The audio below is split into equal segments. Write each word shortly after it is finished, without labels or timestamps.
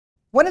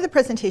One of the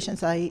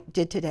presentations I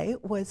did today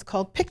was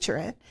called Picture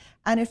It,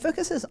 and it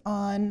focuses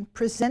on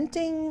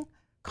presenting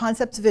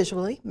concepts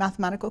visually,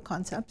 mathematical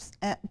concepts,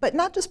 but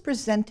not just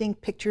presenting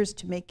pictures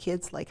to make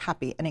kids like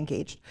happy and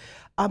engaged,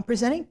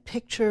 presenting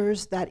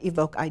pictures that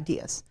evoke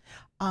ideas.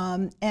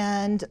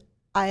 And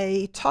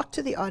I talked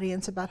to the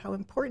audience about how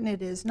important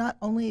it is not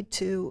only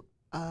to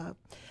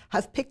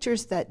have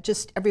pictures that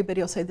just everybody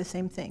will say the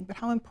same thing, but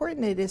how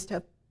important it is to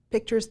have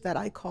pictures that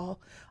I call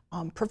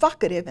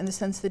provocative, in the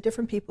sense that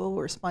different people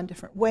will respond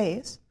different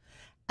ways,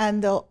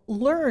 and they'll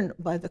learn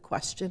by the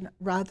question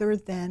rather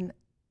than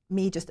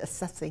me just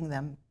assessing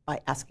them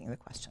by asking the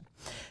question.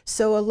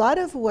 So a lot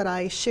of what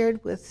I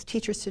shared with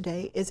teachers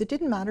today is it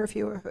didn't matter if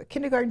you were a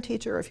kindergarten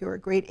teacher or if you were a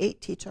grade 8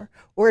 teacher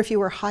or if you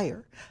were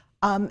higher,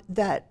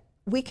 that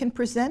we can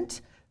present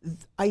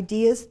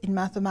ideas in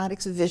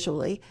mathematics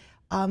visually.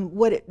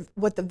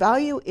 What the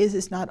value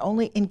is not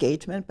only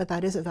engagement, but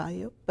that is a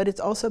value, but it's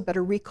also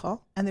better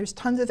recall. And there's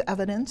tons of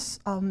evidence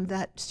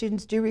that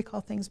students do recall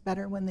things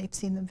better when they've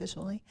seen them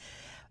visually.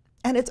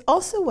 And it's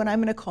also what I'm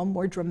going to call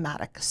more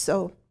dramatic.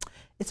 So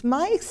it's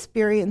my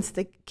experience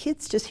that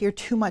kids just hear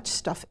too much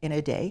stuff in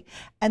a day,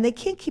 and they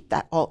can't keep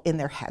that all in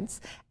their heads.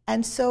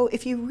 And so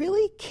if you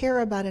really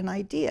care about an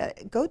idea,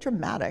 go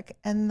dramatic,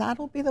 and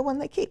that'll be the one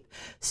they keep.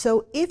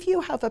 So if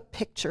you have a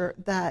picture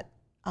that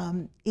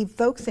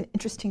evokes an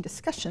interesting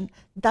discussion,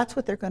 that's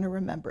what they're going to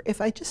remember. If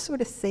I just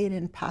sort of say it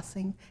in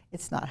passing,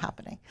 it's not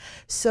happening.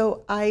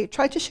 So I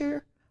tried to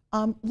share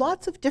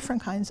lots of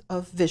different kinds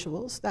of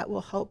visuals that will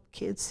help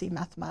kids see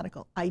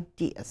mathematical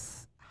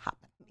ideas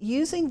happen.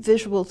 Using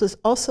visuals is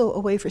also a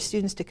way for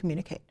students to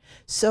communicate.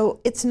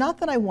 So it's not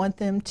that I want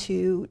them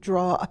to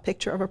draw a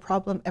picture of a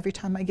problem every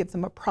time I give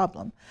them a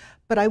problem,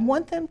 but I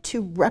want them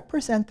to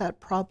represent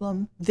that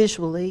problem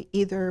visually,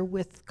 either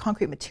with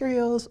concrete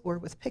materials or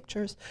with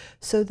pictures,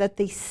 so that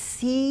they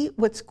see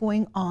what's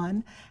going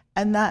on,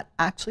 and that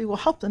actually will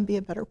help them be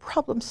a better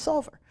problem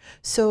solver.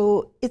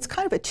 So it's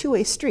kind of a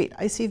two-way street.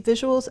 I see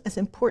visuals as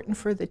important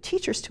for the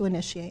teachers to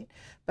initiate,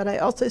 but I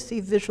also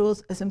see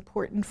visuals as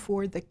important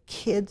for the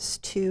kids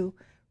to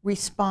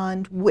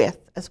respond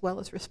with as well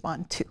as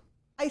respond to.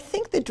 I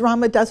think the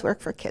drama does work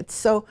for kids.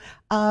 So,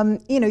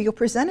 you know, you'll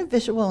present a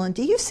visual and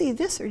do you see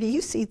this or do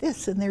you see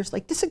this? And there's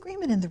like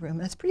disagreement in the room,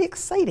 and it's pretty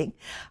exciting.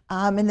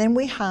 And then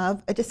we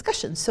have a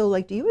discussion. So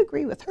like, do you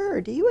agree with her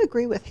or do you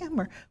agree with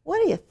him? Or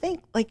what do you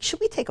think? Like,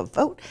 should we take a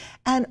vote?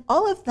 And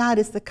all of that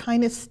is the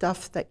kind of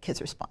stuff that kids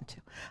respond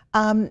to.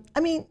 I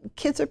mean,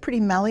 kids are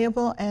pretty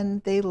malleable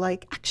and they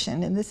like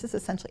action, and this is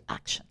essentially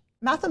action.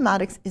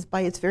 Mathematics is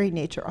by its very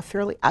nature a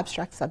fairly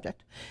abstract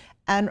subject.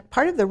 And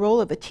part of the role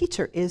of a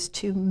teacher is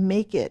to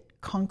make it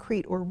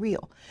concrete or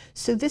real.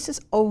 So this is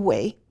a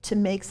way to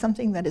make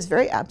something that is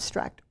very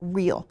abstract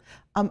real.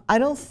 I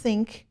don't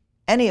think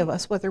any of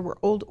us, whether we're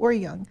old or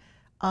young,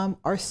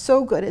 are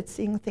so good at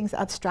seeing things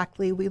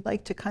abstractly. We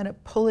like to kind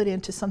of pull it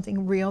into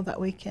something real that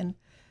we can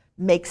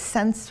make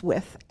sense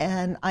with.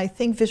 And I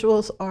think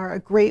visuals are a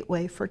great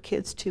way for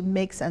kids to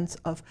make sense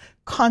of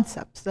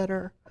concepts that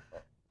are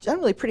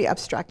generally pretty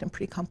abstract and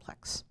pretty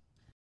complex.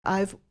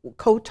 I've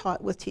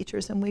co-taught with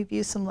teachers, and we've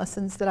used some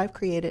lessons that I've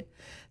created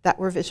that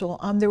were visual.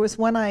 There was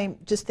one I'm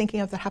just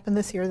thinking of that happened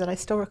this year that I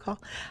still recall.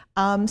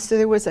 So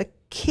there was a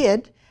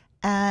kid,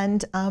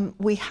 and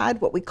we had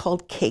what we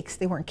called cakes.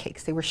 They weren't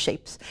cakes, they were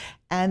shapes.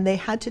 And they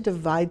had to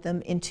divide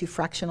them into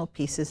fractional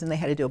pieces, and they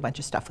had to do a bunch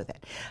of stuff with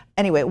it.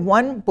 Anyway,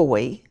 one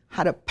boy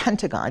had a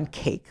pentagon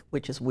cake,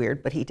 which is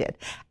weird, but he did.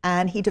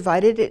 And he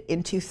divided it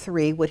into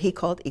 3, what he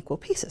called equal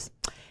pieces.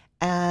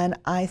 And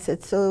I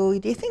said, so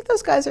do you think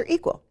those guys are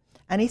equal?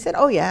 And he said,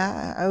 oh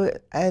yeah.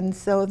 And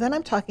so then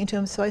I'm talking to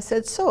him, so I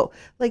said, so,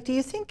 like, do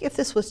you think if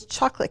this was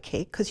chocolate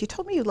cake, because you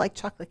told me you like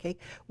chocolate cake,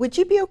 would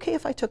you be okay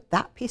if I took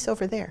that piece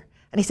over there?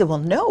 And he said, well,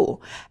 no.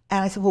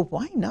 And I said, well,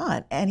 why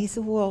not? And he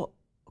said, well,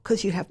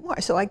 because you have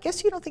more. So I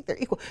guess you don't think they're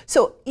equal.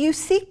 So you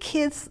see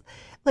kids,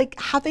 like,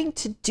 having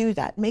to do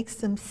that makes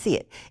them see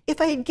it.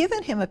 If I had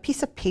given him a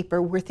piece of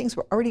paper where things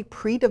were already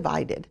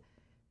pre-divided,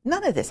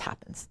 none of this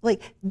happens.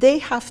 Like, they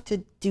have to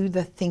do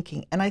the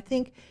thinking. And I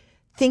think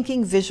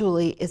thinking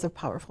visually is a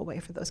powerful way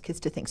for those kids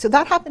to think. So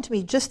that happened to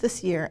me just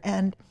this year,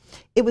 and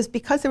it was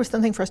because there was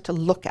something for us to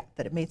look at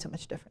that it made so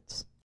much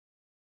difference.